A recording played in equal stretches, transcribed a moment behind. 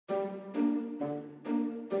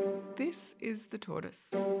This is The Tortoise,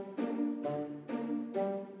 the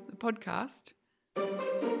podcast,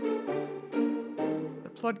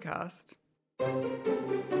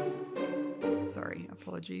 sorry,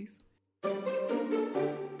 apologies. What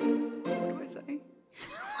do I say?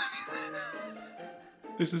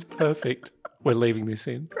 This is perfect. We're leaving this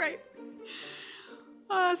in. Great.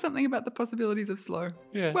 Something about the possibilities of slow.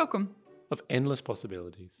 Yeah. Welcome. Of endless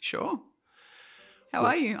possibilities. Sure. How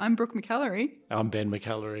are you? I'm Brooke McAllery. I'm Ben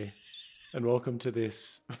McAllery, and welcome to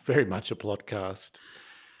this very much a plotcast,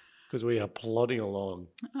 because we are plodding along.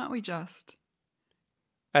 Aren't we just?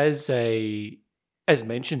 As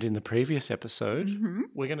mentioned in the previous episode, Mm-hmm.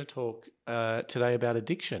 we're going to talk today about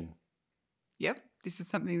addiction. Yep. This is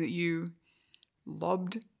something that you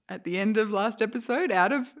lobbed at the end of last episode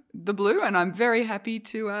out of the blue, and I'm very happy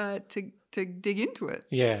to dig into it.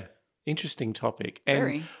 Yeah, interesting topic. And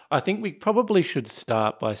Very. I think we probably should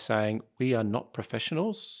start by saying we are not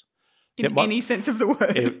professionals. In any sense of the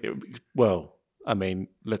word. Well, I mean,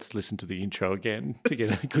 let's listen to the intro again to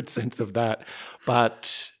get a good sense of that.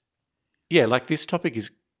 But yeah, like this topic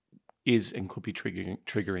is and could be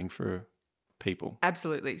triggering for people.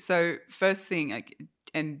 Absolutely. So first thing,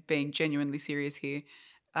 and being genuinely serious here,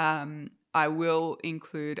 I will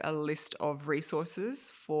include a list of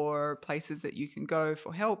resources for places that you can go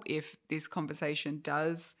for help if this conversation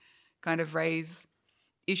does kind of raise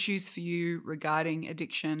issues for you regarding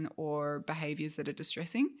addiction or behaviors that are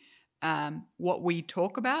distressing. What we're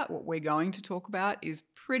going to talk about is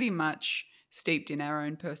pretty much steeped in our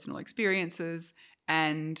own personal experiences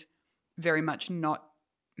and very much not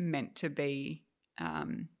meant to be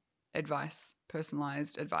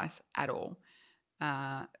personalized advice at all.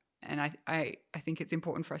 And I think it's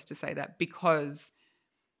important for us to say that because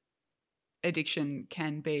addiction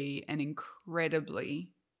can be an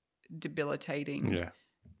incredibly debilitating,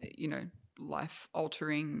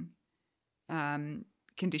 life-altering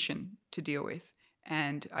condition to deal with.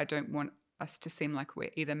 And I don't want us to seem like we're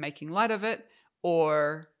either making light of it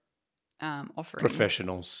or offering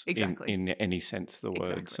professionals exactly in any sense of the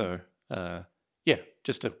word. Exactly. So,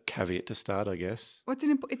 just a caveat to start, I guess.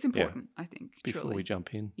 It's important, I think, before truly. we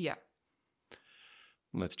jump in. Yeah.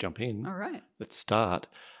 Let's jump in. All right. Let's start.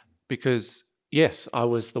 Because, yes, I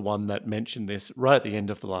was the one that mentioned this right at the end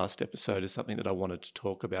of the last episode as something that I wanted to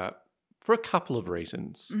talk about for a couple of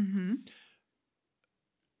reasons. Mm-hmm.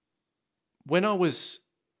 When I was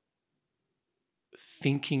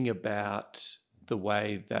thinking about the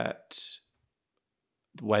way that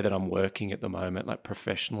I'm working at the moment, like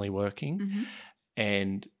professionally working, Mm-hmm.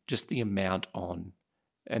 and just the amount on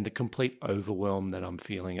and the complete overwhelm that I'm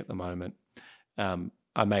feeling at the moment.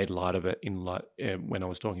 I made light of it when I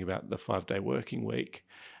was talking about the 5-day working week,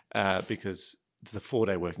 because the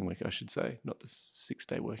 4-day working week, I should say, not the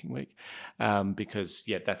 6-day working week, because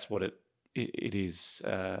that's what it is.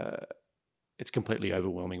 It's completely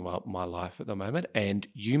overwhelming my life at the moment. And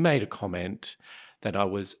you made a comment that I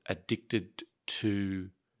was addicted to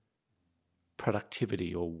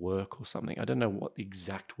productivity or work or something. I don't know what the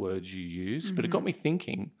exact words you use, Mm-hmm. but it got me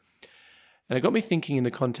thinking. And it got me thinking in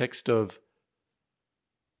the context of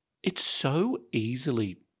it's so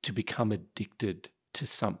easily to become addicted to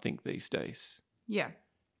something these days. Yeah.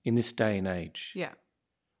 In this day and age. Yeah.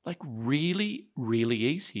 Like really, really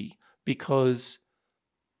easy, because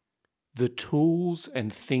the tools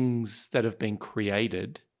and things that have been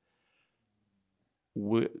created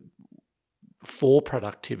for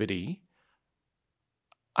productivity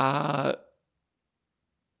are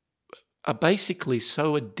basically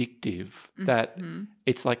so addictive that Mm-hmm.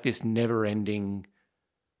 it's like this never-ending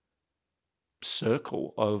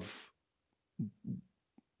circle of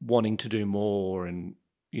wanting to do more, and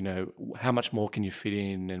how much more can you fit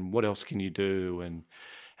in, and what else can you do, and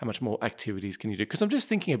how much more activities can you do? Because I'm just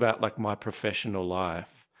thinking about like my professional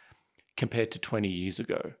life compared to 20 years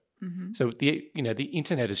ago. Mm-hmm. So the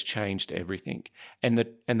internet has changed everything, and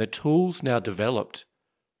the tools now developed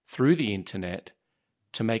through the internet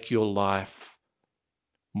to make your life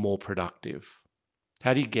more productive.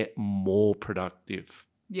 How do you get more productive?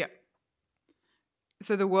 Yeah.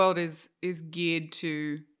 So the world is geared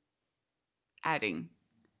to adding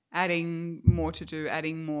more to do,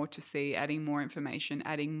 adding more to see, adding more information,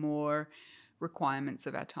 adding more requirements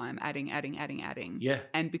of our time, adding. Yeah.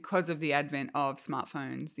 And because of the advent of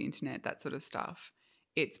smartphones, the internet, that sort of stuff,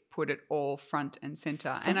 it's put it all front and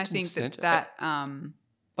center. And I think that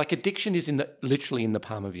like addiction is literally in the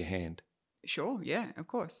palm of your hand. Sure, yeah, of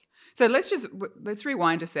course. So let's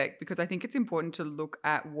rewind a sec, because I think it's important to look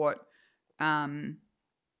at what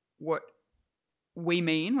we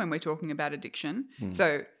mean when we're talking about addiction.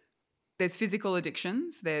 So there's physical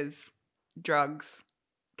addictions, there's drugs,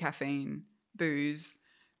 caffeine, booze,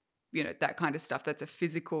 that kind of stuff. That's a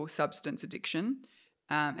physical substance addiction.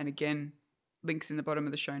 And again, links in the bottom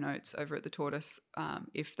of the show notes over at The Tortoise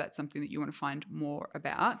if that's something that you want to find more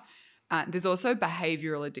about. There's also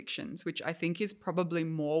behavioral addictions, which I think is probably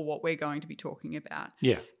more what we're going to be talking about.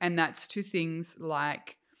 Yeah. And that's to things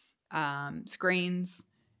like screens,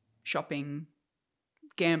 shopping,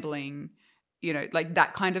 gambling, like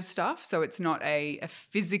that kind of stuff. So it's not a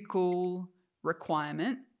physical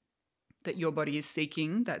requirement that your body is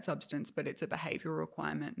seeking that substance, but it's a behavioral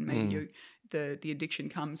requirement. And maybe the addiction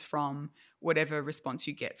comes from whatever response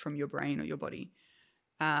you get from your brain or your body.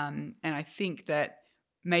 And I think that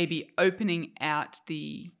maybe opening out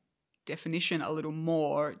the definition a little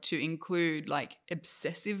more to include like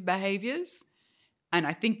obsessive behaviors. And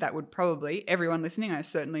I think that would probably, everyone listening, I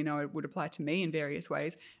certainly know it would apply to me in various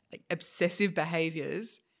ways, like obsessive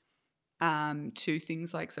behaviors to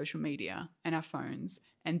things like social media and our phones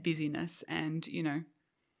and busyness and,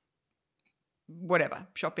 whatever,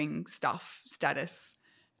 shopping stuff, status,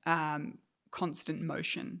 constant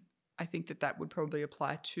motion. I think that would probably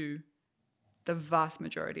apply to the vast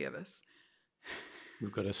majority of us.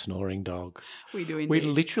 We've got a snoring dog. We do indeed. We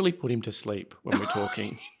literally put him to sleep when we're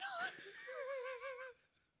talking.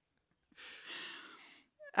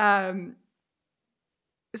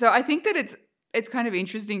 So I think that it's kind of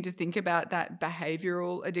interesting to think about that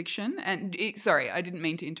behavioral addiction. And sorry, I didn't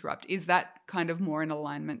mean to interrupt. Is that kind of more in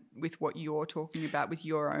alignment with what you're talking about with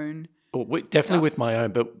your own? Well, definitely stuff? with my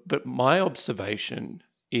own, but my observation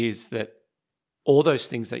is that all those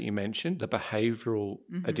things that you mentioned, the behavioral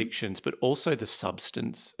addictions, but also the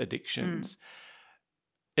substance addictions,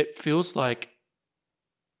 it feels like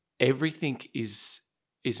everything is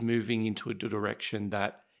moving into a direction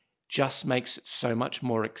that just makes it so much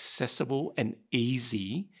more accessible and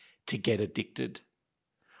easy to get addicted.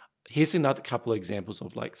 Here's another couple of examples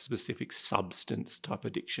of like specific substance type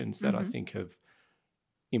addictions that I think have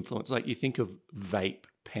influenced. Like you think of vape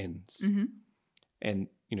pens and,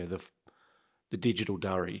 the digital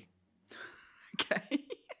durry. Okay.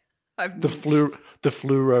 The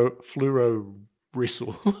fluoro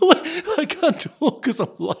bristle. I can't talk because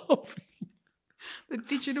I'm laughing. The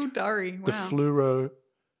digital durry. Wow. The fluoro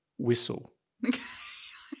whistle. I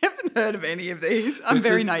haven't heard of any of these. I'm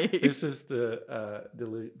very naive. This is the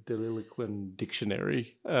Deliloquin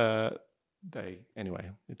Dictionary. Anyway,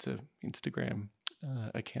 it's an Instagram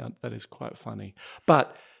account that is quite funny.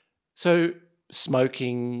 But so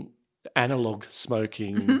smoking, analog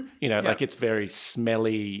smoking, like it's very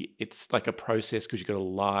smelly. It's like a process because you've got to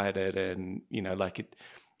light it and, like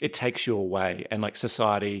it takes you away. And like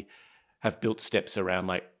society have built steps around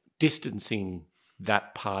like distancing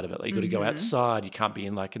that part of it. Like you got to go outside. You can't be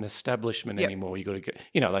in like an establishment anymore. You got to go,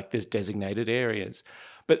 like there's designated areas.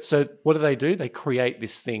 But so what do? They create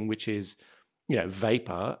this thing which is,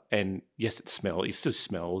 vapor, and yes, it still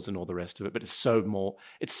smells and all the rest of it, but it's so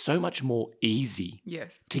much more easy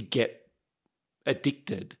to get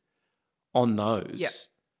addicted on those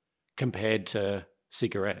compared to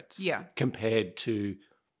cigarettes, compared to,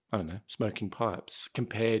 I don't know, smoking pipes,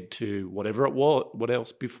 compared to whatever it was, what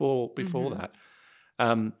else before that.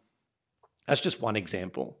 That's just one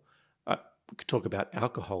example. We could talk about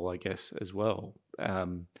alcohol, I guess, as well,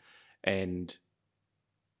 and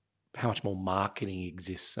how much more marketing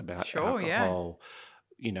exists about alcohol.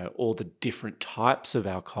 All the different types of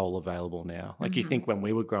alcohol available now. Like you think when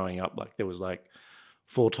we were growing up, like there was like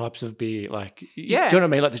 4 types of beer. Like, do you know what I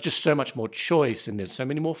mean? Like there's just so much more choice and there's so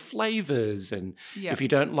many more flavors. And if you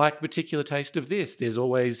don't like a particular taste of this, there's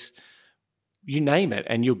always, you name it,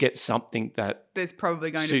 and you'll get something that there's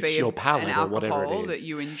probably going suits to be your palate an or whatever it is that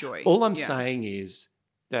you enjoy. All I'm saying is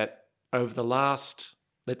that over the last,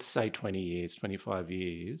 let's say 20 years, 25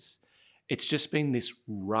 years, it's just been this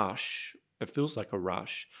rush. It feels like a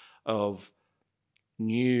rush of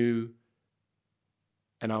new,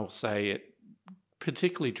 and I'll say it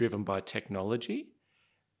particularly driven by technology,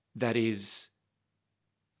 that is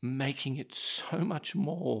making it so much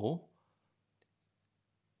more,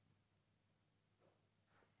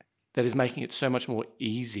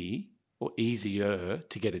 easy or easier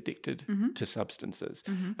to get addicted to substances.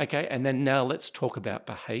 Okay, and then now let's talk about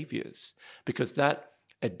behaviors, because that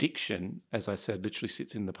addiction, as I said, literally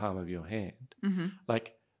sits in the palm of your hand.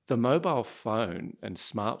 Like the mobile phone and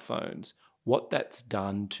smartphones, what that's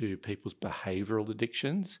done to people's behavioral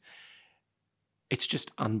addictions, it's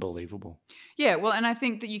just unbelievable. Yeah, well, and I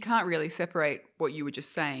think that you can't really separate what you were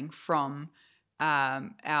just saying from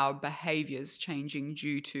our behaviours changing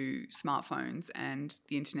due to smartphones and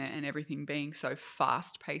the internet and everything being so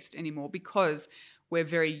fast-paced anymore, because we're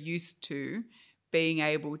very used to being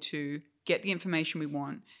able to get the information we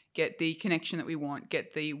want, get the connection that we want,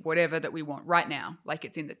 get the whatever that we want right now. Like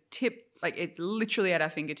it's in the tip, like it's literally at our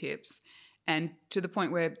fingertips. And to the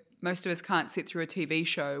point where most of us can't sit through a TV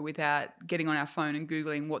show without getting on our phone and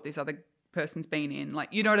Googling what this other person's been in. Like,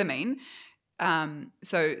 you know what I mean?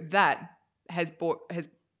 So that has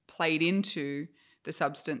played into the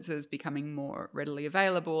substances becoming more readily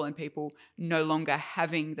available and people no longer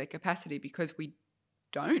having the capacity, because we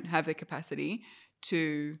don't have the capacity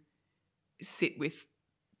to sit with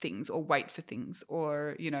things or wait for things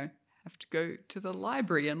or, have to go to the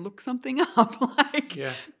library and look something up.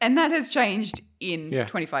 And that has changed in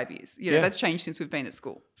 25 years. That's changed since we've been at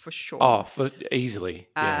school, for sure. Oh, easily.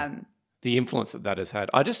 The influence that has had.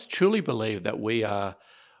 I just truly believe that we are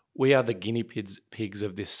the guinea pigs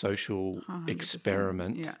of this social 100%.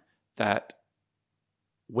 Experiment that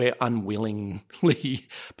we're unwillingly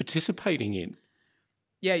participating in.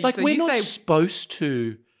 Yeah, like so we're not supposed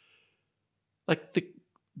to. Like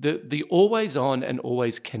the always on and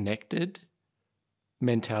always connected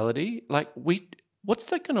mentality. Like what's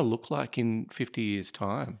that going to look like in 50 years'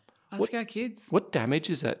 time? Ask our kids. What damage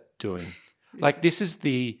is that doing? This is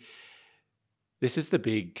the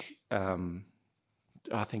big.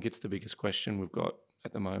 I think it's the biggest question we've got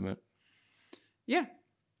at the moment. Yeah,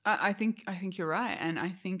 I think you're right, and I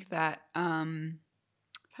think that I've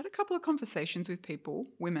had a couple of conversations with people,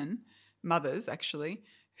 women, mothers actually,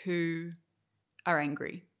 who are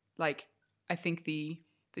angry. Like, I think the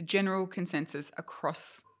general consensus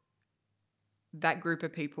across that group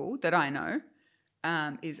of people that I know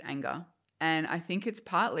is anger, and I think it's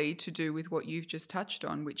partly to do with what you've just touched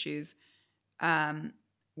on, which is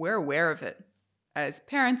we're aware of it. As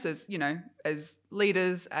parents, as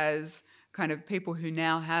leaders, as kind of people who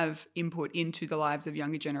now have input into the lives of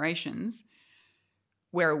younger generations,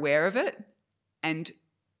 we're aware of it and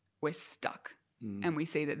we're stuck. And we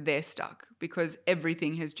see that they're stuck because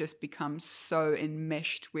everything has just become so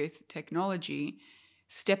enmeshed with technology.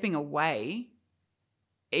 Stepping away,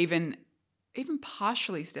 even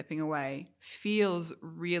partially stepping away, feels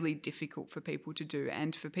really difficult for people to do.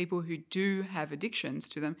 And for people who do have addictions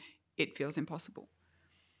to them, it feels impossible.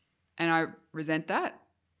 And I resent that.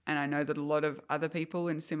 And I know that a lot of other people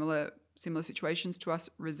in similar situations to us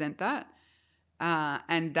resent that.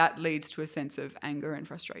 And that leads to a sense of anger and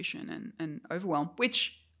frustration and overwhelm,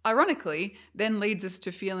 which ironically then leads us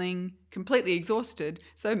to feeling completely exhausted.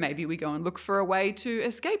 So maybe we go and look for a way to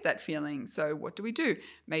escape that feeling. So what do?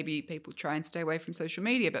 Maybe people try and stay away from social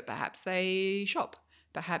media, but perhaps they shop.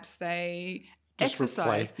 Perhaps they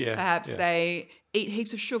exercise. Perhaps they eat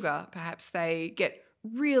heaps of sugar. Perhaps they get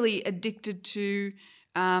really addicted to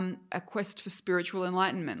a quest for spiritual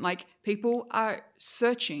enlightenment. Like, people are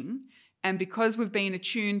searching, and because we've been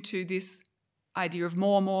attuned to this idea of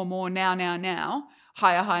more, now,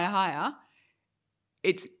 higher,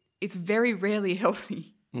 it's very rarely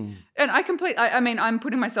healthy. And I'm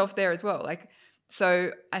putting myself there as well. Like,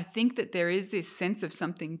 so I think that there is this sense of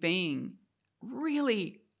something being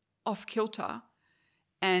really off kilter,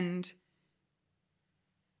 and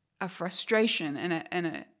a frustration and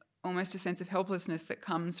a almost a sense of helplessness that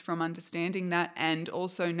comes from understanding that, and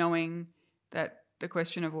also knowing that the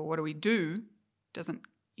question of, well, what do we do, doesn't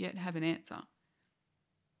yet have an answer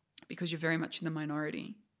because you're very much in the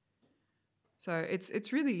minority. So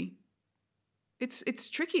it's really it's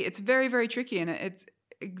tricky. It's very, very tricky, and it's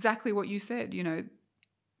exactly what you said.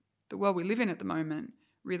 The world we live in at the moment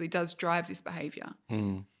really does drive this behaviour.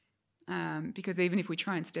 Because even if we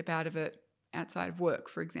try and step out of it outside of work,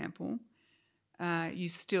 for example, you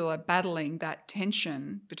still are battling that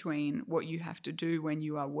tension between what you have to do when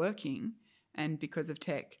you are working, and because of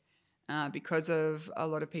tech, because of a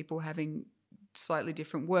lot of people having slightly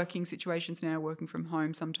different working situations now, working from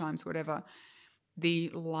home sometimes, whatever, the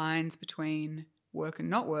lines between work and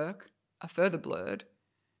not work are further blurred,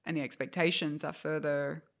 and the expectations are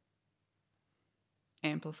further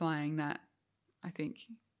amplifying that, I think.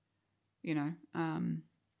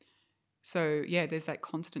 So yeah, there's that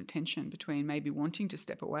constant tension between maybe wanting to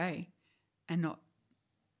step away and not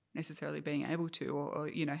necessarily being able to, or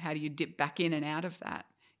how do you dip back in and out of that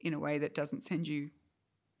in a way that doesn't send you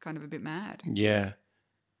kind of a bit mad? Yeah.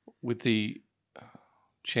 With the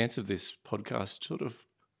chance of this podcast sort of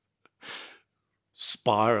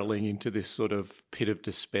spiraling into this sort of pit of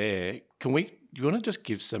despair, do you want to just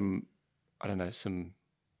give some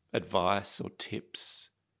advice or tips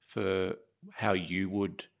for how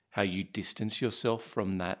you distance yourself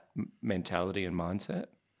from that mentality and mindset?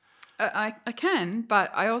 I can,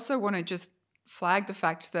 but I also want to just flag the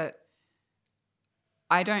fact that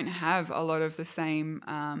I don't have a lot of the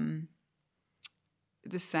same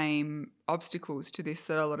the same obstacles to this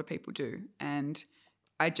that a lot of people do. And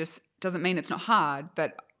I just, doesn't mean it's not hard,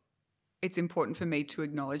 but it's important for me to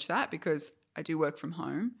acknowledge that because I do work from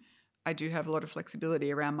home. I do have a lot of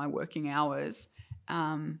flexibility around my working hours,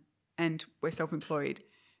 and we're self-employed.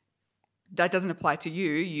 That doesn't apply to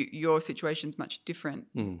you. Your situation's much different.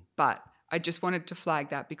 But I just wanted to flag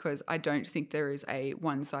that because I don't think there is a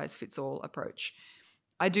one-size-fits-all approach.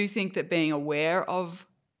 I do think that being aware of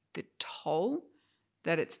the toll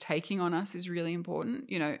that it's taking on us is really important,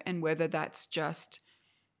 you know, and whether that's just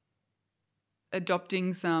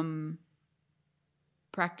adopting some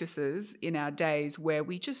practices in our days where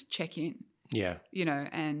we just check in. Yeah. You know,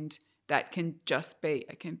 and that can just be,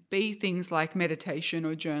 it can be things like meditation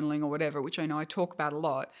or journaling or whatever, which I know I talk about a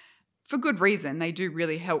lot for good reason. They do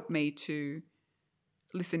really help me to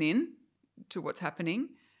listen in to what's happening.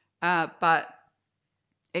 But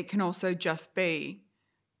it can also just be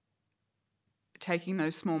taking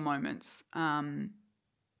those small moments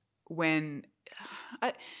when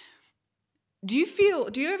do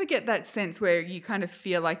you ever get that sense where you kind of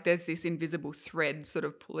feel like there's this invisible thread sort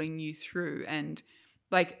of pulling you through and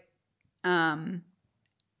like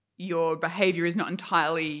your behavior is not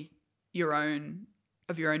entirely your own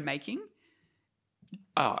making?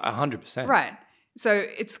 Oh, 100%. Right. So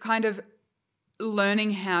it's kind of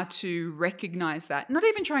learning how to recognize that, not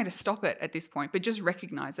even trying to stop it at this point, but just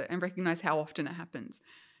recognize it and recognize how often it happens.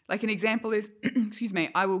 Like an example is, excuse me,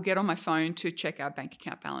 I will get on my phone to check our bank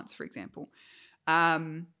account balance, for example.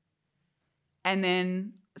 And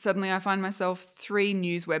then suddenly I find myself 3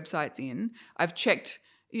 news websites in. I've checked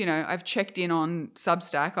in on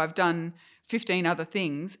Substack. I've done 15 other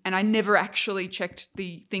things and I never actually checked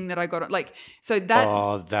the thing that I got. Like, so that.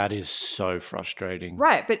 Oh, that is so frustrating.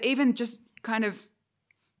 Right. But even just kind of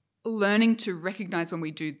learning to recognize when we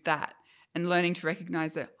do that and learning to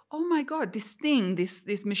recognize that, oh my God, this thing,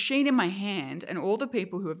 this machine in my hand and all the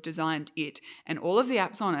people who have designed it and all of the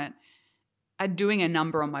apps on it are doing a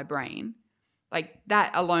number on my brain. Like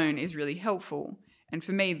that alone is really helpful. And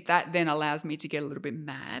for me, that then allows me to get a little bit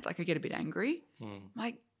mad. Like I get a bit angry.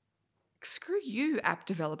 Like, screw you, app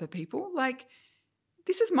developer people. Like,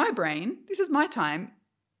 this is my brain. This is my time.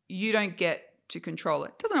 You don't get to control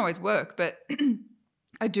it. It doesn't always work, but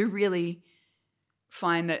I do really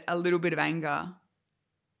find that a little bit of anger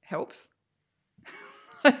helps.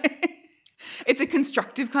 It's a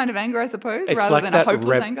constructive kind of anger, I suppose, it's rather like than a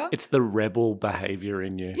hopeless anger. It's the rebel behavior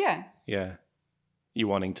in you. Yeah. Yeah. You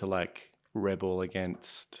wanting to like rebel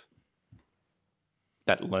against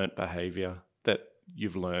that learnt behavior that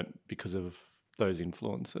you've learnt because of those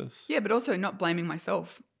influences. Yeah, but also not blaming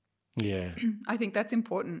myself. Yeah. I think that's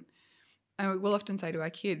important. And we'll often say to our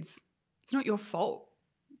kids, it's not your fault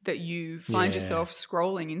that you find yourself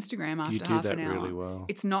scrolling Instagram after half an hour. You do that really well.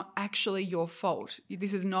 It's not actually your fault.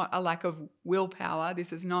 This is not a lack of willpower.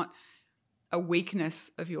 This is not a weakness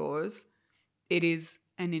of yours. It is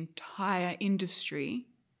an entire industry,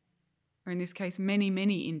 or in this case, many,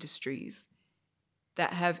 many industries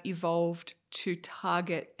that have evolved to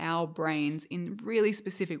target our brains in really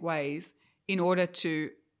specific ways in order to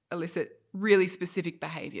elicit really specific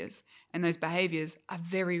behaviors. And those behaviors are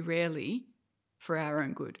very rarely for our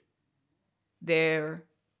own good. They're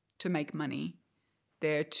to make money.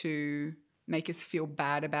 They're to make us feel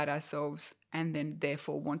bad about ourselves and then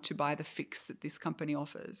therefore want to buy the fix that this company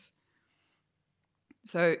offers.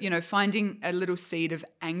 So, finding a little seed of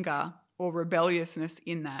anger or rebelliousness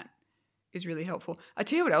in that is really helpful. I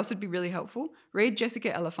tell you what else would be really helpful. Read Jessica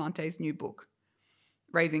Elefante's new book,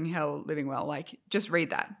 Raising Hell, Living Well. Like, just read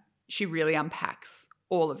that. She really unpacks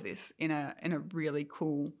all of this in a really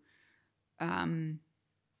cool,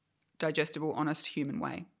 digestible, honest, human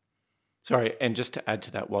way. Sorry, and just to add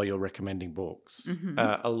to that while you're recommending books,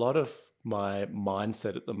 a lot of my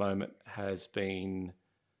mindset at the moment has been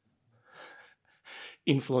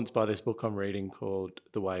influenced by this book I'm reading called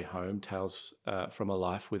The Way Home, Tales from a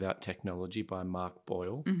Life Without Technology by Mark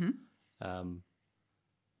Boyle,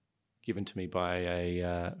 given to me by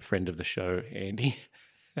a friend of the show, Andy.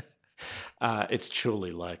 It's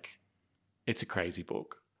truly it's a crazy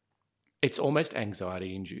book. It's almost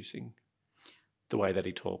anxiety inducing, the way that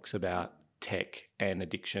he talks about tech and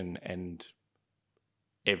addiction and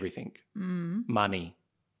everything. Money,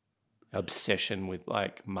 obsession with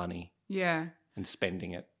money. Yeah. And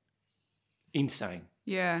spending it. Insane.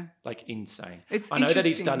 Yeah. Insane. It's I know that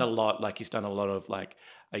he's done a lot, he's done a lot of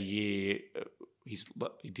a year, he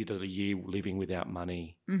did a year living without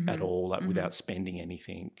money at all, without spending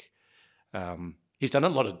anything. He's done a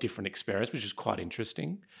lot of different experiments, which is quite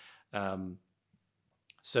interesting.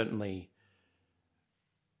 Certainly,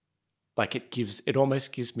 it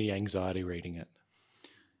almost gives me anxiety reading it.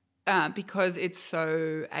 Because it's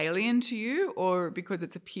so alien to you, or because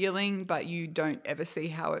it's appealing but you don't ever see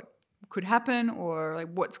how it could happen, or like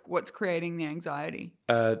what's creating the anxiety?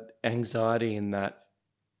 Anxiety in that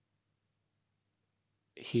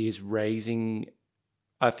he is raising,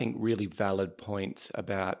 I think, really valid points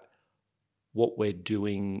about what we're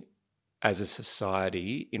doing as a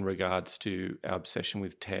society in regards to our obsession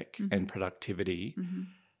with tech and productivity,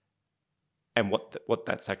 and what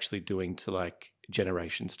that's actually doing to like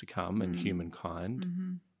generations to come and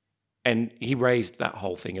humankind. And he raised that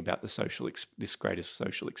whole thing about the this greatest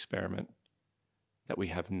social experiment that we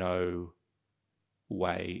have no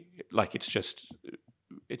way, like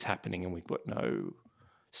it's happening and we've got no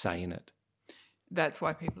say in it. That's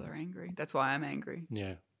why people are angry. That's why I'm angry.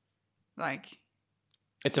 Yeah. Like,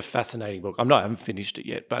 it's a fascinating book. I haven't finished it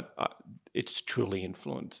yet, but it's truly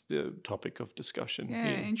influenced the topic of discussion. yeah,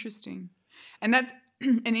 here. interesting. And that's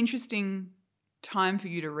an interesting time for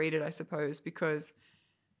you to read it, I suppose, because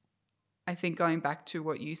I think going back to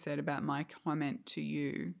what you said about my comment to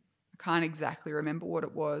you, I can't exactly remember what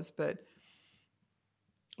it was, but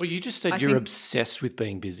well, you just said you're obsessed with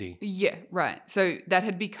being busy. Yeah, right. So that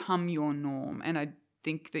had become your norm, and I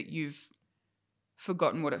think that you've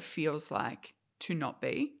forgotten what it feels like to not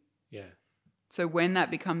be. Yeah. So when that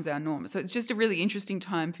becomes our norm, so it's just a really interesting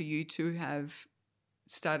time for you to have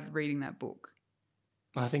started reading that book.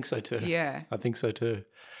 I think so too. Yeah. I think so too.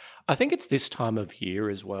 I think it's this time of year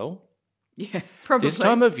as well. Yeah, probably. This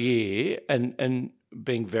time of year, and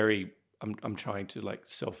being very, I'm trying to like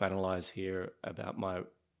self-analyze here about my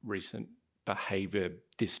recent behavior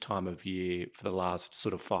this time of year for the last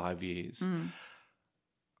sort of 5 years.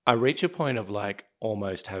 I reach a point of like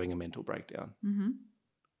almost having a mental breakdown.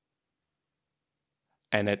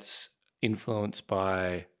 And it's influenced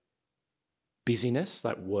by busyness,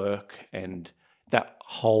 like work, and that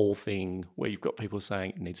whole thing where you've got people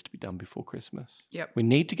saying it needs to be done before Christmas. Yep. We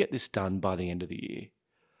need to get this done by the end of the year.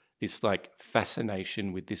 This like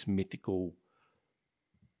fascination with this mythical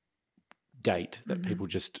date that people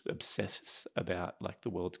just obsess about, like the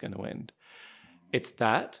world's going to end. It's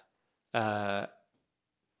that.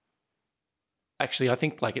 Actually, I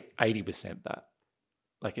think like it's 80% that.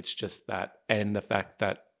 Like it's just that, and the fact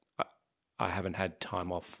that I haven't had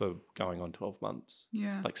time off for going on 12 months.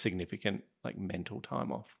 Yeah. Like significant, like mental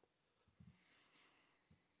time off.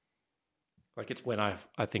 Like it's when I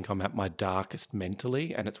think I'm at my darkest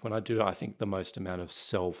mentally, and it's when I do, I think, the most amount of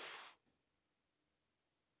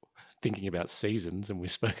thinking about seasons, and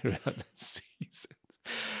we've spoken about the seasons.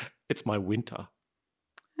 It's my winter.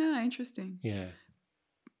 Ah, interesting. Yeah.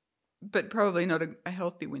 But probably not a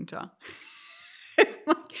healthy winter. It's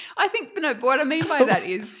like, I think, no, what I mean by that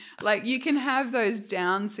is like you can have those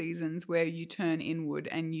down seasons where you turn inward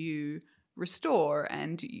and you restore,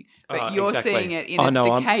 but you're exactly. seeing it in a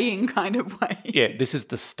decaying kind of way. Yeah, this is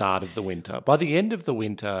the start of the winter. By the end of the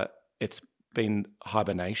winter, it's been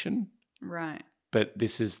hibernation. Right. But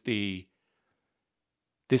this is the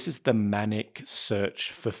manic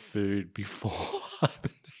search for food before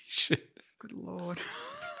hibernation. Good Lord.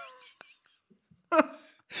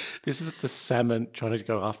 This is the salmon trying to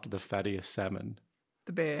go after the fattiest salmon.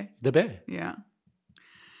 The bear. The bear. Yeah.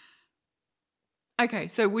 Okay,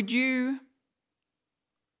 so would you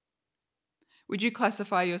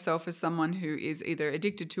classify yourself as someone who is either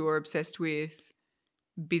addicted to or obsessed with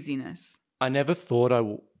busyness? I never thought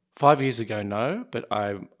 5 years ago, no, but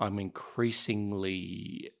I'm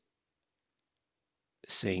increasingly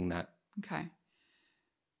seeing that. Okay.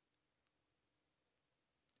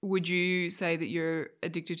 Would you say that you're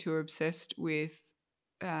addicted to or obsessed with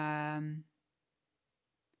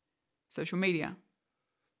social media?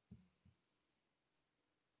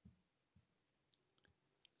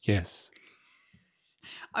 Yes.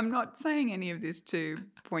 I'm not saying any of this to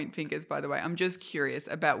point fingers, by the way. I'm just curious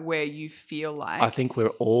about where you feel like. I think we're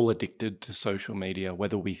all addicted to social media,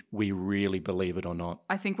 whether we really believe it or not.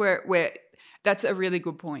 I think that's a really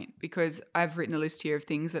good point, because I've written a list here of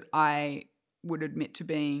things that I would admit to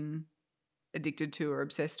being addicted to or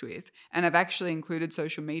obsessed with. And I've actually included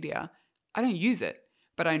social media. I don't use it,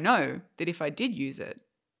 but I know that if I did use it,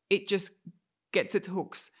 it just gets its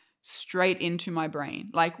hooks straight into my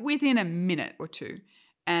brain, like within a minute or two.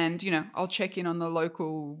 And, I'll check in on the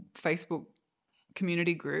local Facebook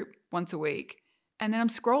community group once a week. And then I'm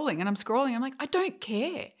scrolling. I'm like, I don't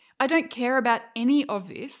care. I don't care about any of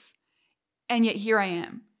this. And yet here I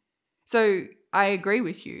am. So I agree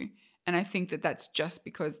with you. And I think that that's just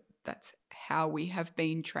because that's how we have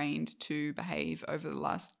been trained to behave over the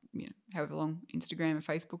last, however long Instagram and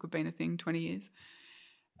Facebook have been a thing, 20 years.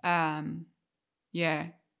 Yeah.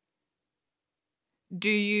 Do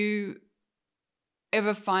you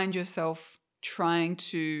ever find yourself trying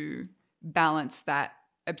to balance that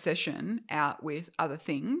obsession out with other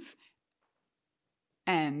things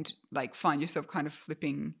and like find yourself kind of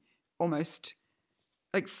almost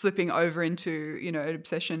flipping over into, an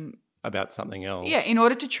obsession about something else. Yeah, in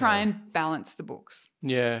order to try and balance the books.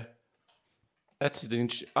 Yeah. That's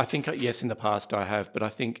I think, yes, in the past I have, but I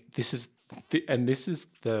think this is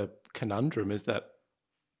the conundrum, is that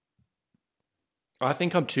I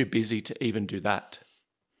think I'm too busy to even do that,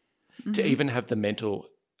 to even have the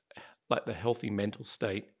the healthy mental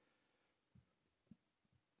state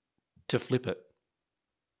to flip it.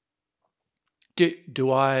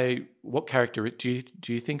 What character do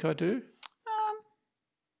you think I do?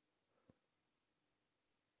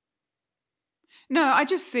 No, I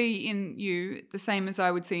just see in you the same as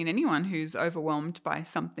I would see in anyone who's overwhelmed by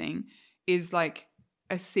something, is like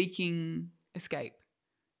a seeking escape,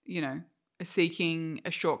 a seeking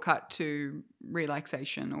a shortcut to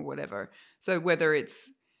relaxation or whatever. So whether it's,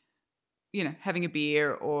 having a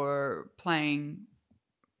beer or playing,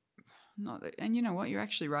 and you know what, you're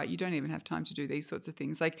actually right. You don't even have time to do these sorts of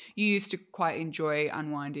things. Like you used to quite enjoy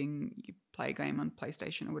unwinding, you play a game on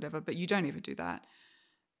PlayStation or whatever, but you don't even do that.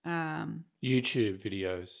 YouTube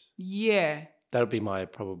videos. Yeah. That'll be my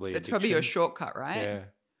That's addiction. Probably your shortcut, right? Yeah.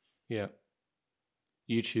 Yeah.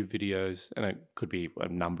 YouTube videos, and it could be a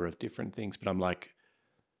number of different things, but I'm like,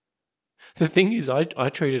 the thing is, I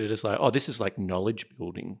treated it as like, oh, this is like knowledge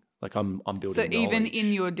building. Like I'm building So knowledge. Even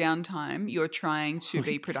in your downtime, you're trying to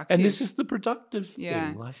be productive. And this is the productive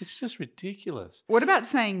thing. Like, it's just ridiculous. What about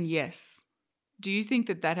saying yes? Do you think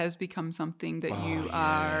that has become something that you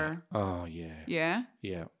are... Oh, yeah. Yeah?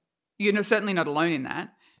 Yeah. You're certainly not alone in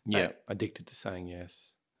that. Yeah, addicted to saying yes.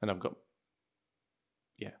 And I've got...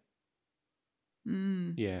 Yeah.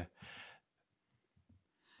 Yeah.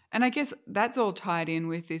 And I guess that's all tied in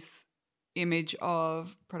with this image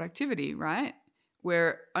of productivity, right?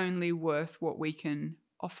 We're only worth what we can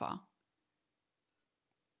offer.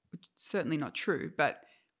 Which is certainly not true, but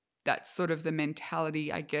that's sort of the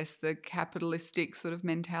mentality, I guess, the capitalistic sort of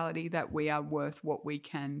mentality that we are worth what we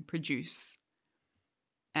can produce.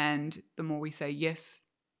 And the more we say yes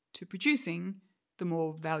to producing, the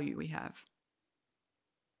more value we have.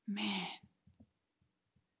 Man.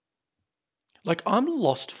 Like, I'm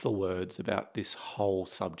lost for words about this whole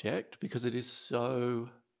subject because it is so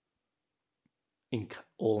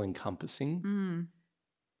all-encompassing.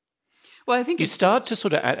 Well, I think you start to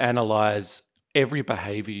sort of analyze every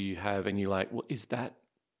behavior you have, and you're like, well, is that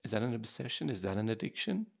an obsession? Is that an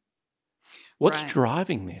addiction? What's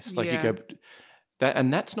driving this? Like, you go,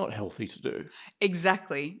 and that's not healthy to do.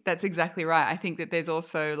 Exactly. That's exactly right. I think that there's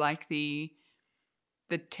also like the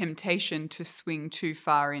temptation to swing too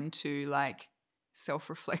far into like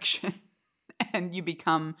self-reflection and you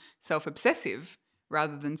become self-obsessive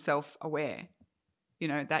rather than self-aware.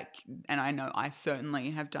 That, and I know I certainly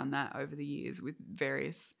have done that over the years with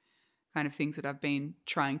various kind of things that I've been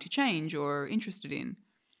trying to change or interested in.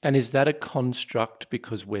 And is that a construct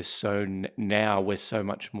because we're so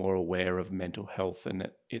much more aware of mental health and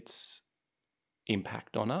its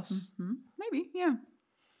impact on us? Mm-hmm. Maybe, yeah.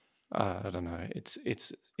 I don't know. It's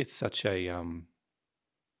such a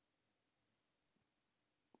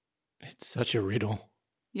it's such a riddle.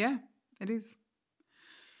 Yeah, it is.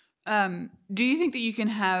 Do you think that you can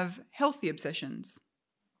have healthy obsessions?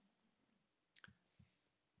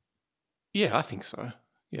 Yeah, I think so.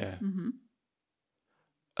 Yeah. Mm-hmm.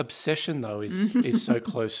 Obsession, though, is so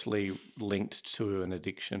closely linked to an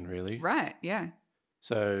addiction, really. Right, yeah.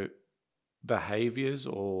 So behaviors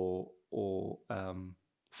or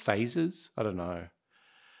phases, I don't know.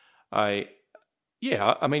 I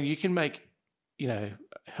mean, you can make,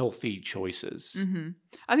 healthy choices. Mm-hmm.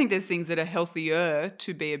 I think there's things that are healthier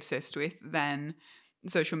to be obsessed with than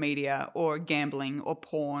social media or gambling or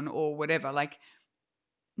porn or whatever. Like,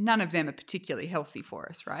 none of them are particularly healthy for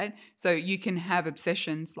us, right? So you can have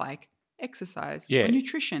obsessions like exercise or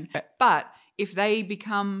nutrition, but if they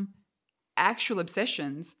become actual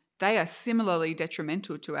obsessions, they are similarly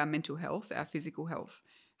detrimental to our mental health, our physical health.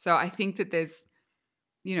 So I think that there's,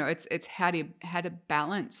 it's how to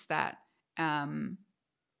balance that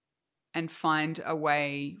and find a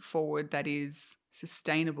way forward that is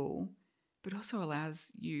sustainable, but also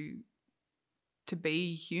allows you to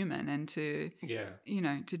be human and to,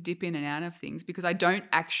 to dip in and out of things. Because I don't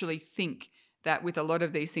actually think that with a lot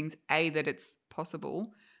of these things, A, that it's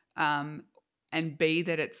possible, and B,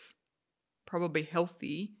 that it's probably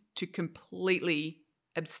healthy to completely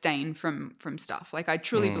abstain from stuff. Like, I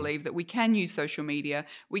truly believe that we can use social media.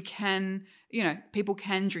 We can, people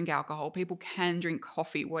can drink alcohol, people can drink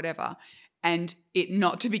coffee, whatever, and it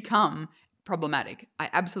not to become problematic. I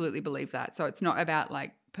absolutely believe that. So it's not about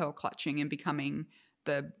like pearl clutching and becoming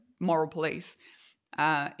the moral police.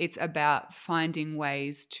 It's about finding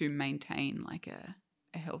ways to maintain like a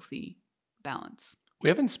healthy balance. We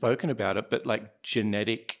haven't spoken about it, but like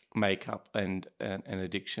genetic makeup and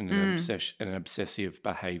addiction and obsession and obsessive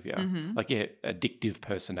behavior, like addictive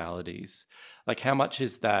personalities. Like how much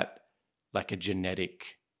is that like a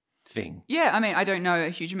genetic thing? Yeah, I mean, I don't know a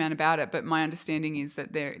huge amount about it, but my understanding is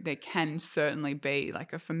that there can certainly be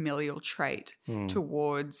like a familial trait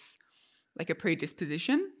towards like a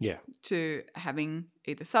predisposition to having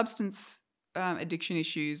either substance addiction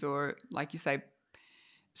issues or, like you say,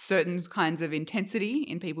 certain kinds of intensity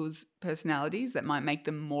in people's personalities that might make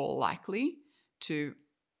them more likely to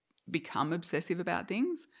become obsessive about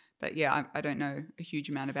things. But yeah, I don't know a huge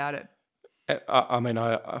amount about it. I mean,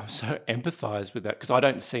 I so empathise with that because I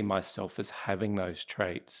don't see myself as having those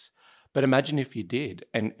traits. But imagine if you did,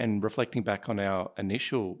 and reflecting back on our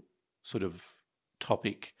initial sort of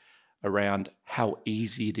topic around how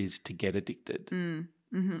easy it is to get addicted.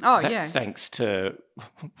 Oh, yeah. Thanks to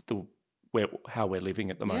how we're living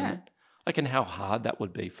at the moment. Like, and how hard that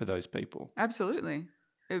would be for those people. Absolutely.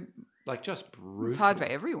 Like, just brutal. It's hard for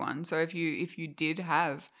everyone. So if you did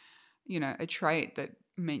have, a trait that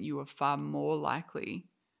meant you were far more likely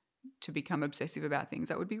to become obsessive about things,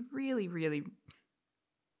 that would be really, really,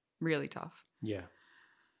 really tough. Yeah.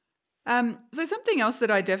 So something else that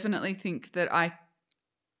I definitely think that I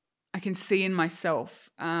can see in myself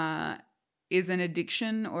is an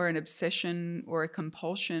addiction or an obsession or a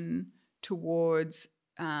compulsion towards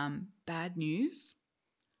bad news.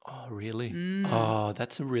 Oh, really? Oh,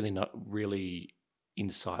 that's a really not really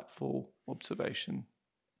insightful observation.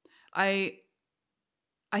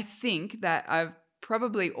 I think that I've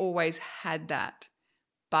probably always had that,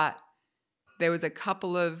 but there was a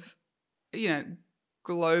couple of,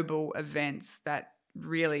 global events that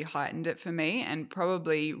really heightened it for me and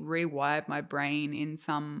probably rewired my brain in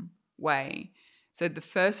some way. So the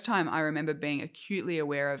first time I remember being acutely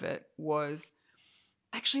aware of it was,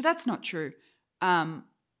 actually, that's not true.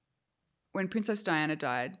 When Princess Diana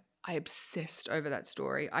died, I obsessed over that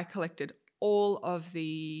story. I collected all of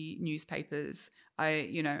the newspapers.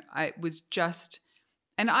 I was just,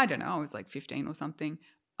 and I don't know, I was like 15 or something.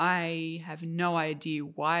 I have no idea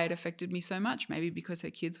why it affected me so much. Maybe because her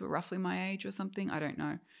kids were roughly my age or something. I don't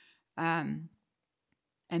know. And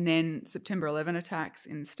then September 11 attacks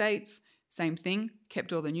in the States, same thing.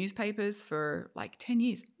 Kept all the newspapers for like 10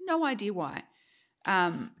 years. No idea why.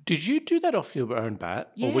 Did you do that off your own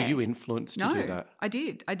bat? Yeah. Or were you influenced to do that? I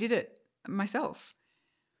did. I did it myself.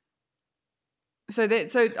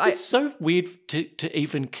 It's so weird to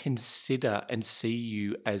even consider and see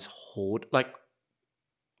you as hoard. Like,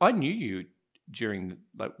 I knew you during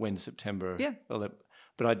like when September 11,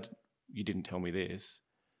 but you didn't tell me this.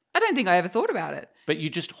 I don't think I ever thought about it. But you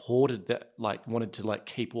just hoarded that, like wanted to like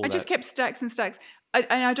keep all that. I just kept stacks and stacks.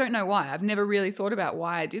 I don't know why. I've never really thought about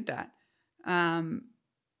why I did that.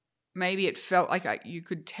 Maybe it felt like you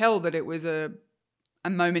could tell that it was a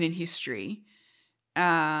moment in history.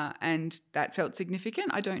 And that felt significant.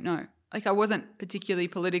 I don't know. Like, I wasn't particularly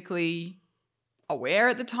politically aware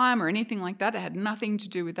at the time or anything like that. It had nothing to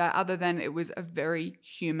do with that other than it was a very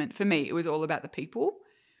human, for me, it was all about the people.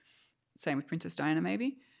 Same with Princess Diana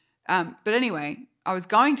maybe. But anyway, I was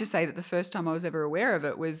going to say that the first time I was ever aware of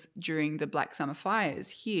it was during the Black Summer Fires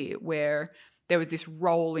here, where there was this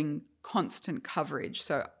rolling constant coverage.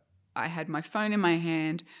 So I had my phone in my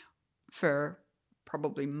hand for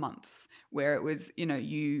probably months, where it was,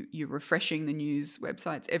 you're refreshing the news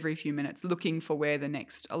websites every few minutes, looking for where the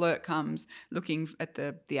next alert comes, looking at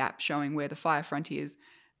the app showing where the fire front is.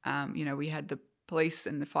 We had the police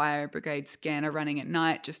and the fire brigade scanner running at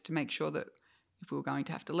night just to make sure that if we were going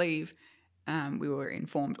to have to leave, we were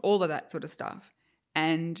informed, all of that sort of stuff.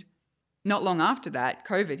 And not long after that,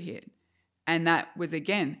 COVID hit. And that was,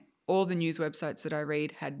 again, all the news websites that I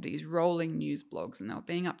read had these rolling news blogs and they were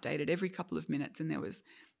being updated every couple of minutes. And there was,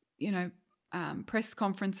 press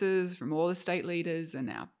conferences from all the state leaders and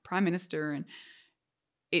our prime minister. And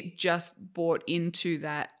it just bought into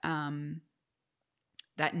that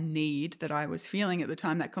need that I was feeling at the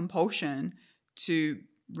time, that compulsion to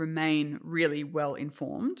remain really well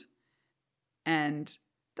informed. And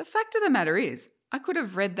the fact of the matter is, I could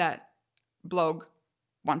have read that blog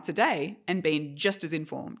once a day and been just as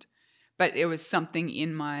informed. But it was something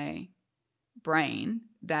in my brain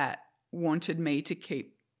that wanted me to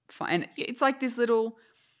keep, and it's like this little,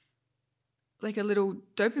 like a little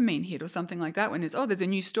dopamine hit or something like that when there's a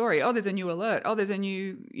new story, there's a new alert, there's a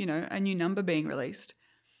new, a new number being released.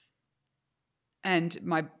 And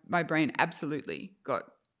my brain absolutely got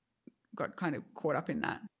got kind of caught up in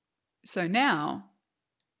that. So now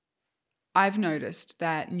I've noticed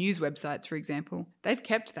that news websites, for example, they've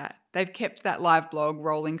kept that. They've kept that live blog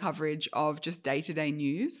rolling coverage of just day-to-day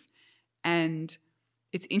news. And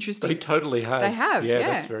it's interesting. They totally have. They have, yeah.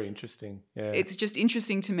 That's very interesting. Yeah. It's just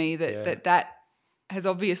interesting to me that has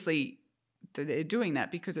obviously, that they're doing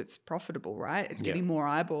that because it's profitable, right? It's getting more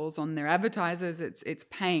eyeballs on their advertisers. It's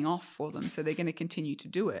paying off for them. So they're going to continue to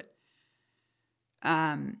do it.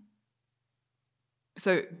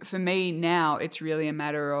 So for me now, it's really a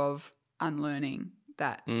matter of unlearning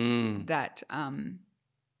that learnt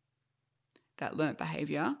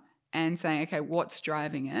behavior and saying, okay, what's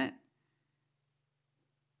driving it?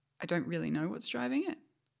 I don't really know what's driving it.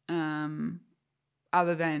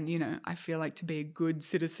 Other than, I feel like to be a good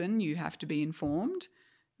citizen, you have to be informed.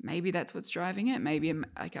 Maybe that's what's driving it. Maybe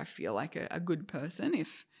I feel like a good person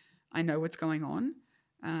if I know what's going on.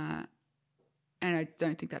 And I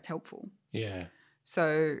don't think that's helpful. Yeah.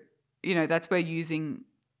 So, that's where using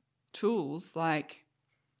tools like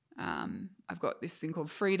I've got this thing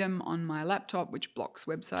called Freedom on my laptop, which blocks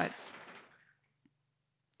websites.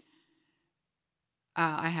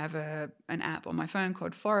 I have an app on my phone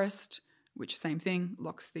called Forest, which same thing,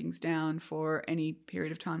 locks things down for any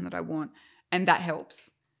period of time that I want. And that helps.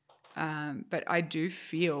 But I do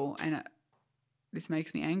feel, and this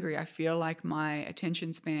makes me angry, I feel like my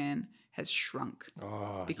attention span has shrunk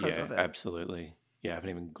because of it. Absolutely. Yeah, I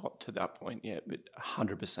haven't even got to that point yet, but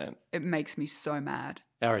 100%. It makes me so mad.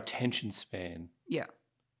 Our attention span. Yeah.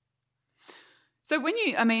 So when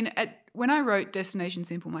I wrote Destination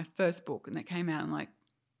Simple, my first book, and that came out in like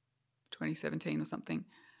 2017 or something,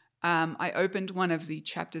 I opened one of the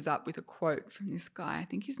chapters up with a quote from this guy. I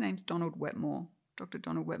think his name's Donald Wetmore, Dr.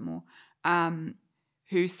 Donald Wetmore,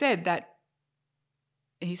 who said that,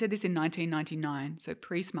 he said this in 1999, so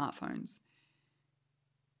pre-smartphones.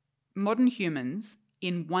 Modern humans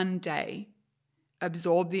in one day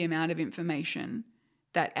absorb the amount of information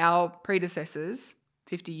that our predecessors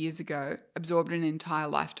 50 years ago absorbed in an entire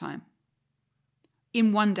lifetime.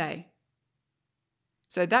 In one day.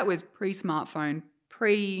 So that was pre-smartphone,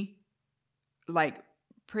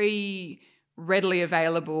 pre-readily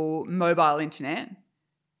available mobile internet.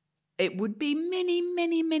 It would be many,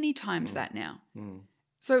 many, many times that now. Mm.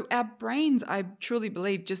 So our brains, I truly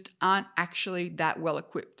believe, just aren't actually that well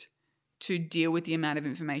equipped to deal with the amount of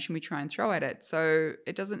information we try and throw at it. So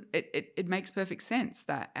it makes perfect sense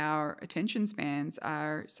that our attention spans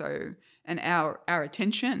are so, and our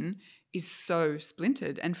attention is so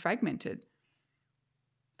splintered and fragmented.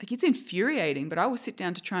 Like, it's infuriating, but I will sit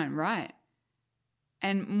down to try and write.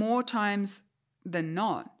 And more times than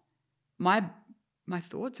not, my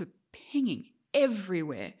thoughts are pinging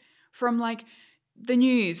everywhere, from like the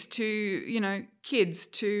news to, kids,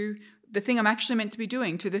 to the thing I'm actually meant to be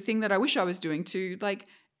doing, to the thing that I wish I was doing, to like,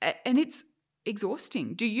 and it's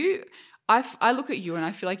exhausting. I look at you and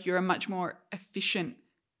I feel like you're a much more efficient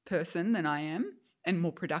person than I am and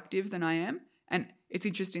more productive than I am. And it's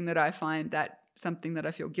interesting that I find that something that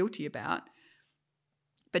I feel guilty about.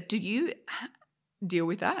 But do you deal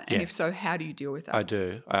with that? And if so, how do you deal with that? I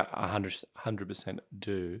do. I 100%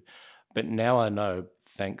 do. But now I know,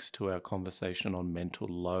 thanks to our conversation on mental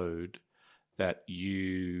load, that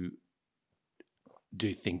you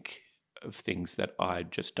do think of things that I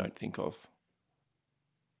just don't think of,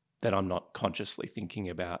 that I'm not consciously thinking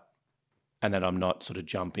about, and that I'm not sort of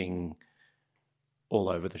jumping all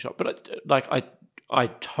over the shop. But I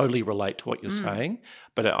totally relate to what you're saying,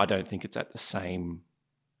 but I don't think it's at the same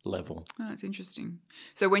level. Oh, that's interesting.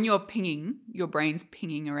 So when you're pinging, your brain's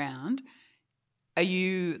pinging around, are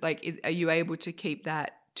you able to keep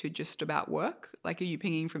that to just about work? Like, are you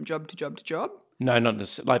pinging from job to job to job? No, not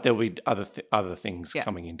necessarily. Like, there'll be other things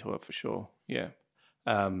coming into it for sure. Yeah.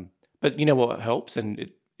 But you know what helps? And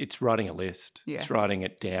it's writing a list. Yeah. It's writing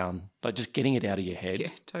it down. Like, just getting it out of your head. Yeah,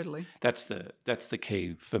 totally. That's the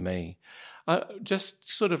key for me.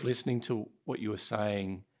 Just sort of listening to what you were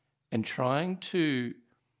saying and trying to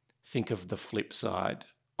think of the flip side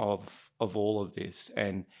of all of this.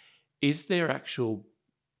 And is there actual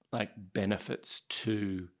like benefits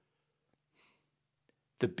to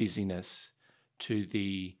the busyness, to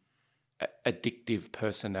the addictive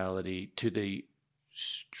personality, to the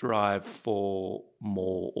strive for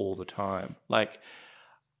more all the time? Like,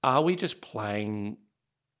 are we just playing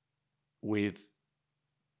with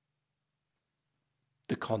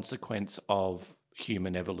the consequence of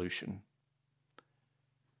human evolution?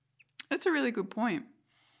 That's a really good point.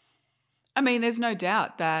 I mean, there's no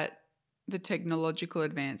doubt that the technological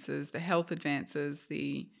advances, the health advances,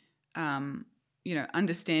 the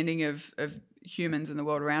understanding of humans and the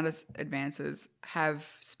world around us advances have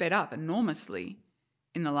sped up enormously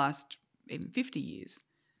in the last even 50 years.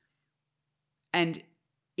 And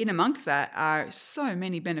in amongst that are so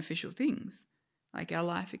many beneficial things. Like our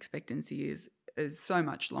life expectancy is so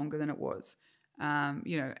much longer than it was.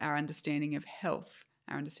 Our understanding of health,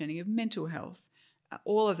 our understanding of mental health,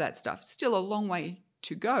 all of that stuff. Still a long way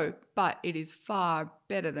to go, but it is far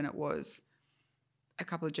better than it was a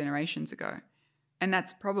couple of generations ago. And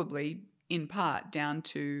that's probably in part down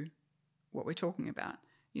to what we're talking about.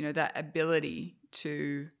 That ability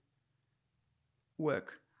to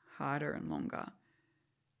work harder and longer.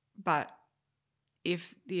 But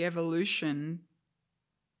if the evolution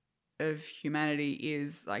of humanity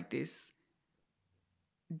is like this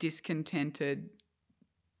discontented,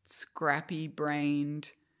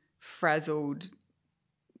 scrappy-brained, frazzled,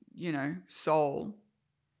 soul,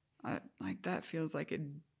 like that feels like a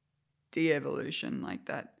de-evolution, like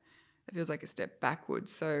that. It feels like a step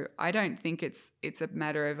backwards. So I don't think it's a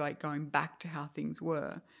matter of like going back to how things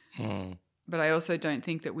were. But I also don't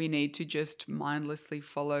think that we need to just mindlessly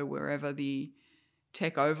follow wherever the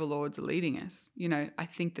tech overlords are leading us. I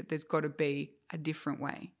think that there's got to be a different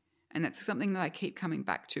way. And that's something that I keep coming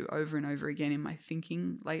back to over and over again in my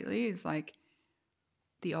thinking lately, is like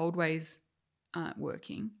the old ways aren't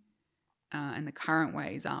working and the current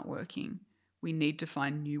ways aren't working. We need to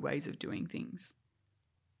find new ways of doing things.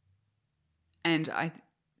 And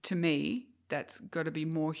to me, that's got to be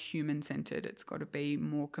more human-centered. It's got to be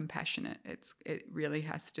more compassionate. It really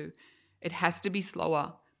has to. It has to be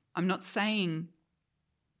slower. I'm not saying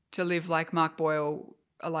to live like Mark Boyle,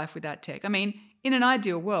 a life without tech. I mean, in an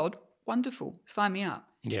ideal world, wonderful. Sign me up.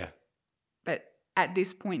 Yeah. But at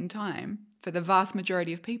this point in time, for the vast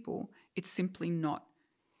majority of people, it's simply not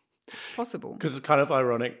possible. Because it's kind of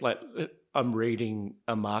ironic. Like, I'm reading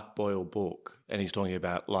a Mark Boyle book and he's talking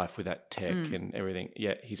about life without tech and everything.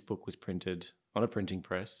 Yeah, his book was printed on a printing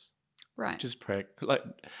press. Right. Just like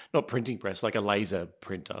not printing press, like a laser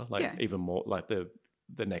printer, like even more like the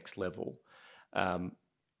next level.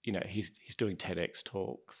 He's doing TEDx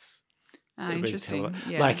talks. Interesting.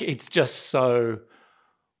 Yeah. Like, it's just so,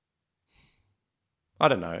 I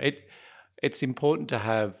don't know. It's important to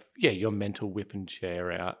have, your mental whip and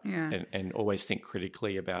chair out and always think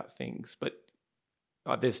critically about things. But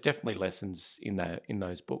there's definitely lessons in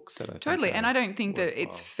those books that I think totally. And I don't think that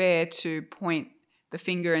it's fair to point the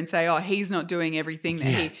finger and say, oh, he's not doing everything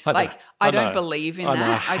that I don't believe in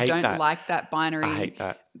that. I don't like that binary. I hate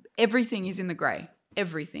that. Everything is in the grey.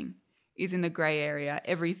 Everything is in the grey area.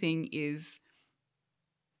 Everything is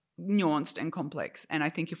nuanced and complex. And I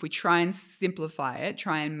think if we try and simplify it,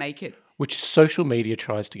 try and make it... Which social media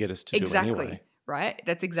tries to get us to do anyway. Right?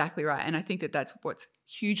 That's exactly right. And I think that that's what's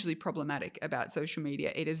hugely problematic about social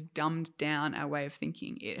media. It has dumbed down our way of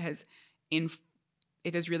thinking. It has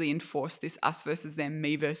really enforced this us versus them,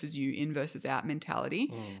 me versus you, in versus out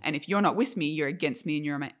mentality. And if you're not with me, you're against me and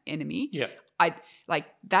you're my enemy. Yeah.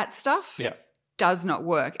 That stuff does not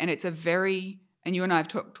work. And it's and you and I have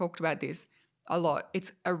talked about this a lot.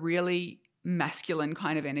 It's a really masculine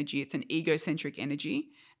kind of energy. It's an egocentric energy.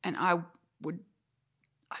 And I'd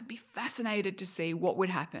be fascinated to see what would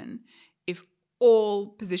happen if all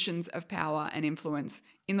positions of power and influence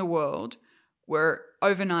in the world were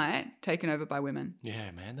overnight taken over by women. Yeah,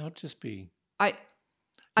 man, that would just be...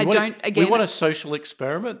 We want a social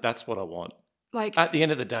experiment. That's what I want. Like, at the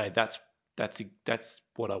end of the day, that's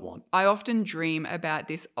what I want. I often dream about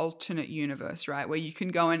this alternate universe, right, where you can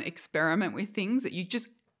go and experiment with things that you just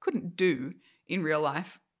couldn't do in real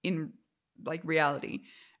life, in like reality.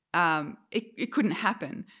 It couldn't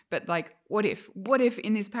happen. But like, what if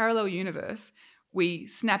in this parallel universe we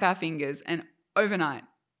snap our fingers and overnight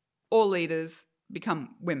all leaders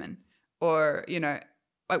become women? Or,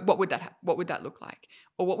 like, what would that look like?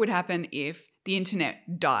 Or what would happen if the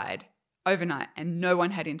internet died overnight and no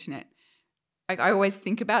one had internet? Like, I always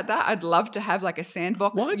think about that. I'd love to have like a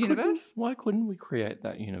sandbox universe. Why couldn't we create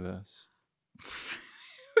that universe?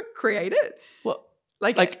 Create it? Well,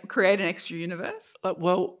 like create an extra universe?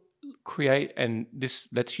 Create, and this,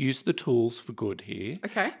 let's use the tools for good here.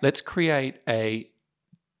 Okay. Let's create a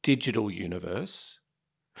digital universe.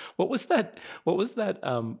 What was that?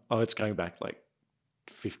 It's going back like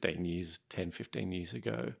 10, 15 years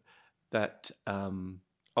ago. That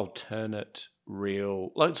alternate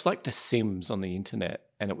real, it's like The Sims on the internet,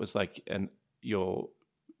 and it was like your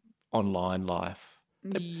online life.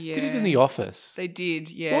 They did it in The Office. They did,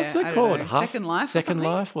 yeah. What's it called? Second Life? Second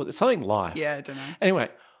Life? Or something Life. Yeah, I don't know. Anyway,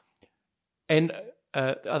 and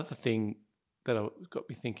the other thing that got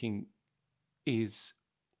me thinking is,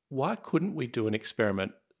 why couldn't we do an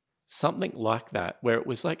experiment, something like that, where it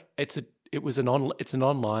was like, it's an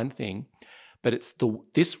online thing, but it's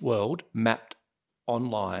this world mapped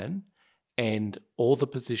online, and all the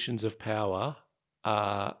positions of power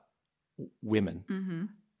are women, Mm-hmm.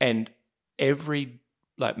 and every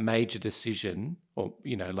like major decision, or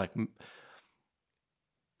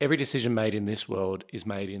every decision made in this world is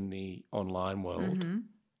made in the online world, Mm-hmm.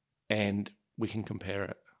 and we can compare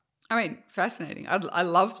it. I mean, fascinating. I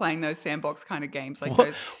love playing those sandbox kind of games like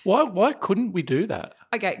What? those. Why couldn't we do that?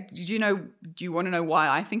 Okay, do you want to know why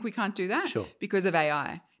I think we can't do that? Sure. Because of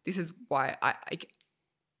AI. This is why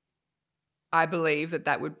I believe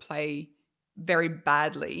that would play very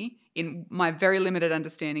badly in my very limited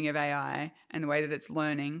understanding of AI and the way that it's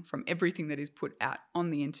learning from everything that is put out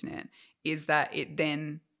on the internet, is that it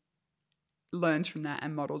then learns from that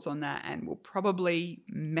and models on that and will probably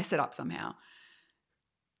mess it up somehow.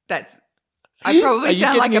 I probably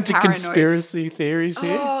sound like a into paranoid conspiracy theories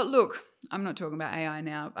here? Oh, look, I'm not talking about AI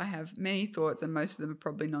now. I have many thoughts and most of them are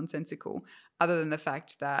probably nonsensical, other than the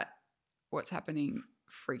fact that what's happening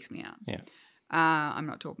freaks me out. Yeah. I'm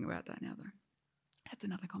not talking about that now, though. That's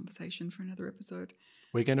another conversation for another episode.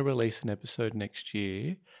 We're going to release an episode next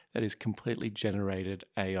year that is completely generated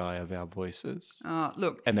AI of our voices.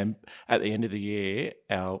 Look. And then at the end of the year,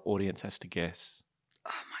 our audience has to guess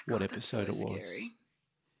what episode it was. Scary.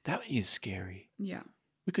 That is scary. Yeah.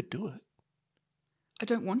 We could do it. I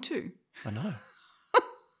don't want to. I know.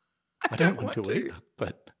 I don't want to either,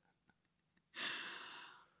 but...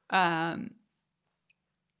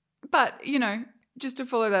 But, just to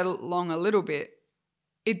follow that along a little bit,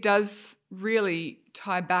 it does really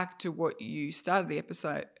tie back to what you started the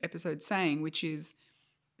episode saying, which is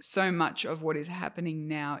so much of what is happening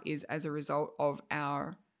now is as a result of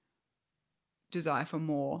our desire for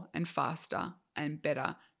more and faster and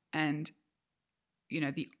better. And,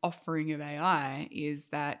 the offering of AI is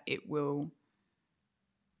that it will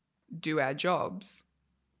do our jobs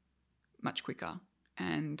much quicker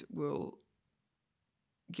and will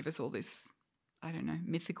give us all this, I don't know,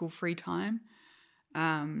 mythical free time.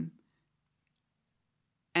 And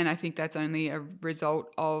I think that's only a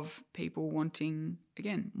result of people wanting,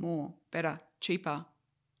 again, more, better, cheaper,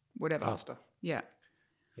 whatever. Faster. Yeah.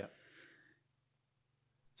 Yeah.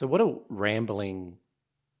 So what a rambling,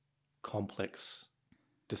 complex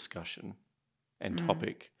discussion and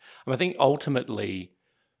topic. I think ultimately,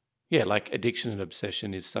 like addiction and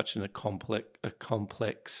obsession is such a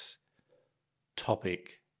complex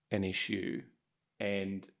topic and issue,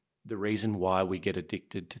 and the reason why we get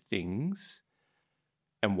addicted to things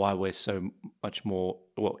and why we're so much more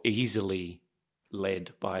easily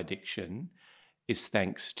led by addiction is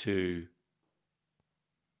thanks to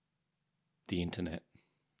the internet,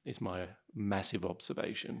 is my massive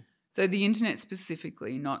observation. So the internet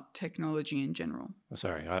specifically, not technology in general.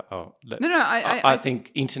 Sorry, I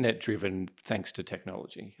think internet driven thanks to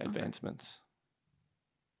technology advancements.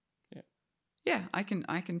 Okay. Yeah, I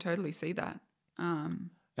can totally see that.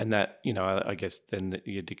 And that, I guess then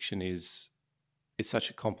the addiction is such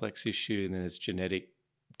a complex issue, and then there's genetic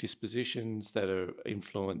dispositions that are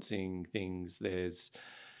influencing things. There's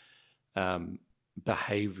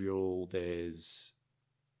behavioral, there's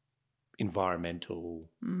environmental,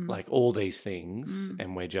 like all these things,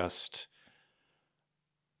 and we're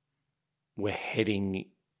heading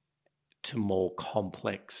to more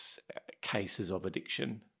complex cases of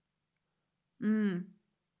addiction in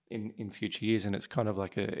future years, and it's kind of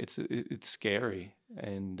like it's scary,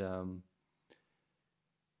 and well,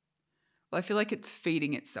 I feel like it's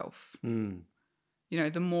feeding itself. The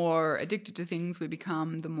more addicted to things we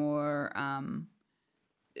become, the more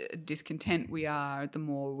discontent we are, the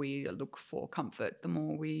more we look for comfort, the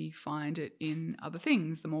more we find it in other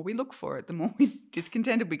things, the more we look for it, the more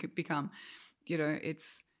discontented we could become.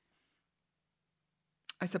 It's,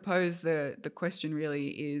 I suppose the question really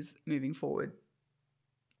is, moving forward,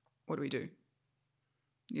 what do we do?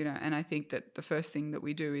 And I think that the first thing that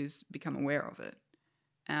we do is become aware of it,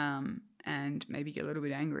 and maybe get a little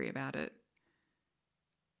bit angry about it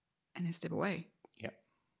and then step away. Yeah.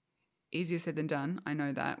 Easier said than done. I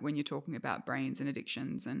know that, when you're talking about brains and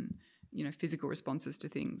addictions and, physical responses to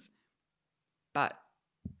things. But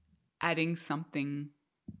adding something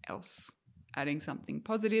else, adding something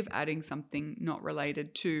positive, adding something not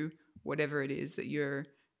related to whatever it is that you're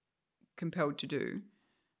compelled to do,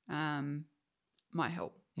 might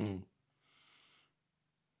help.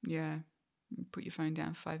 Yeah. Put your phone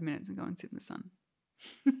down for 5 minutes and go and sit in the sun.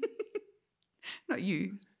 Not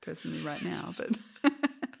you personally right now, but...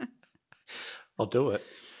 I'll do it.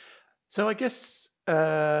 So I guess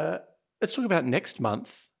let's talk about next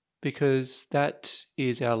month, because that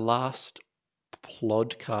is our last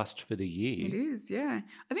plodcast for the year. It is, yeah.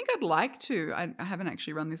 I think I'd like to. I haven't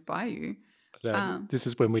actually run this by you. This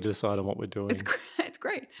is when we decide on what we're doing. It's great. It's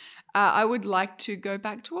great. I would like to go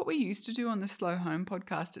back to what we used to do on the Slow Home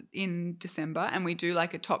podcast in December, and we do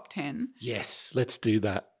like a top 10. Yes, let's do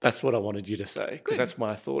that. That's what I wanted you to say, because Good. that's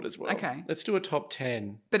my thought as well. Okay. Let's do a top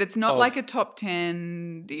 10. But it's not like a top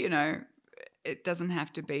 10, it doesn't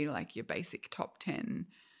have to be like your basic top 10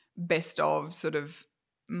 best of sort of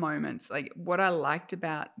moments. Like what I liked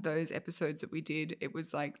about those episodes that we did, it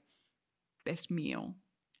was like best meal.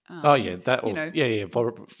 That also,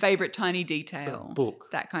 favorite tiny detail, book,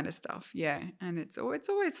 that kind of stuff. Yeah, and it's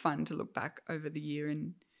always fun to look back over the year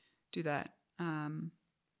and do that. We're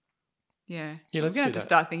gonna have to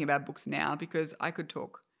start thinking about books now, because I could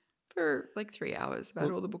talk for like 3 hours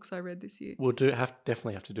about all the books I read this year. We'll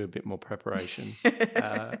definitely have to do a bit more preparation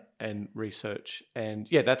and research, and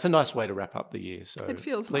that's a nice way to wrap up the year. So it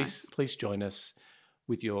feels nice. Please join us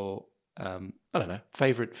with your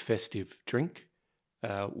favorite festive drink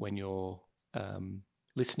when you're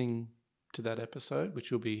listening to that episode,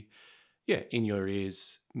 which will be in your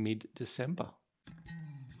ears mid-December.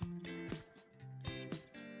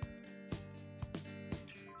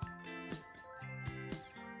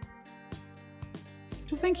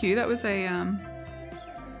 Well, thank you. That was a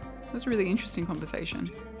really interesting conversation.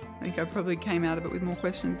 I think I probably came out of it with more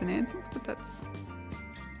questions than answers, but that's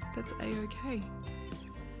a-okay.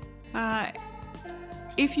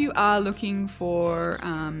 If you are looking for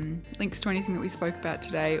links to anything that we spoke about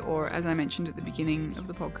today, or as I mentioned at the beginning of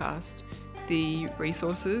the podcast, the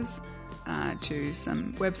resources to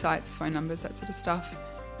some websites, phone numbers, that sort of stuff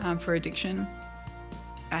for addiction,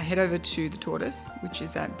 head over to The Tortoise, which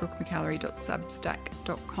is at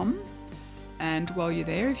brookemcallery.substack.com. And while you're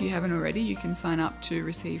there, if you haven't already, you can sign up to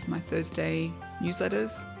receive my Thursday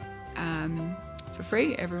newsletters for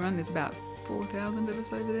free. Everyone, there's about 4,000 of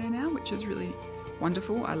us over there now, which is really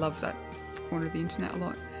wonderful. I love that corner of the internet a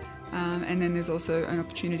lot. And then there's also an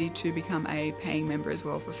opportunity to become a paying member as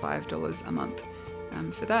well for $5 a month.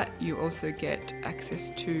 For that, you also get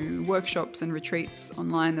access to workshops and retreats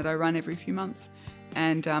online that I run every few months,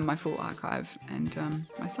 and my full archive and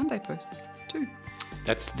my Sunday posts too.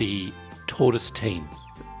 That's the Tortoise team.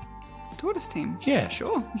 Tortoise team? Yeah.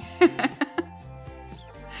 Sure.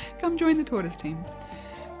 Come join the Tortoise team.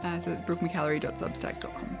 So it's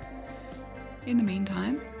brookemcallery.substack.com. In the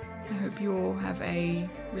meantime, I hope you all have a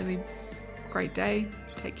really great day.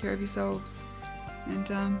 Take care of yourselves. And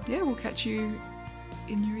we'll catch you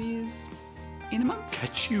in your ears in a month.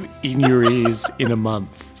 Catch you in your ears in a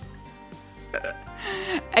month.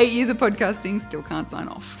 8 years of podcasting, still can't sign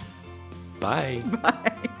off. Bye. Bye.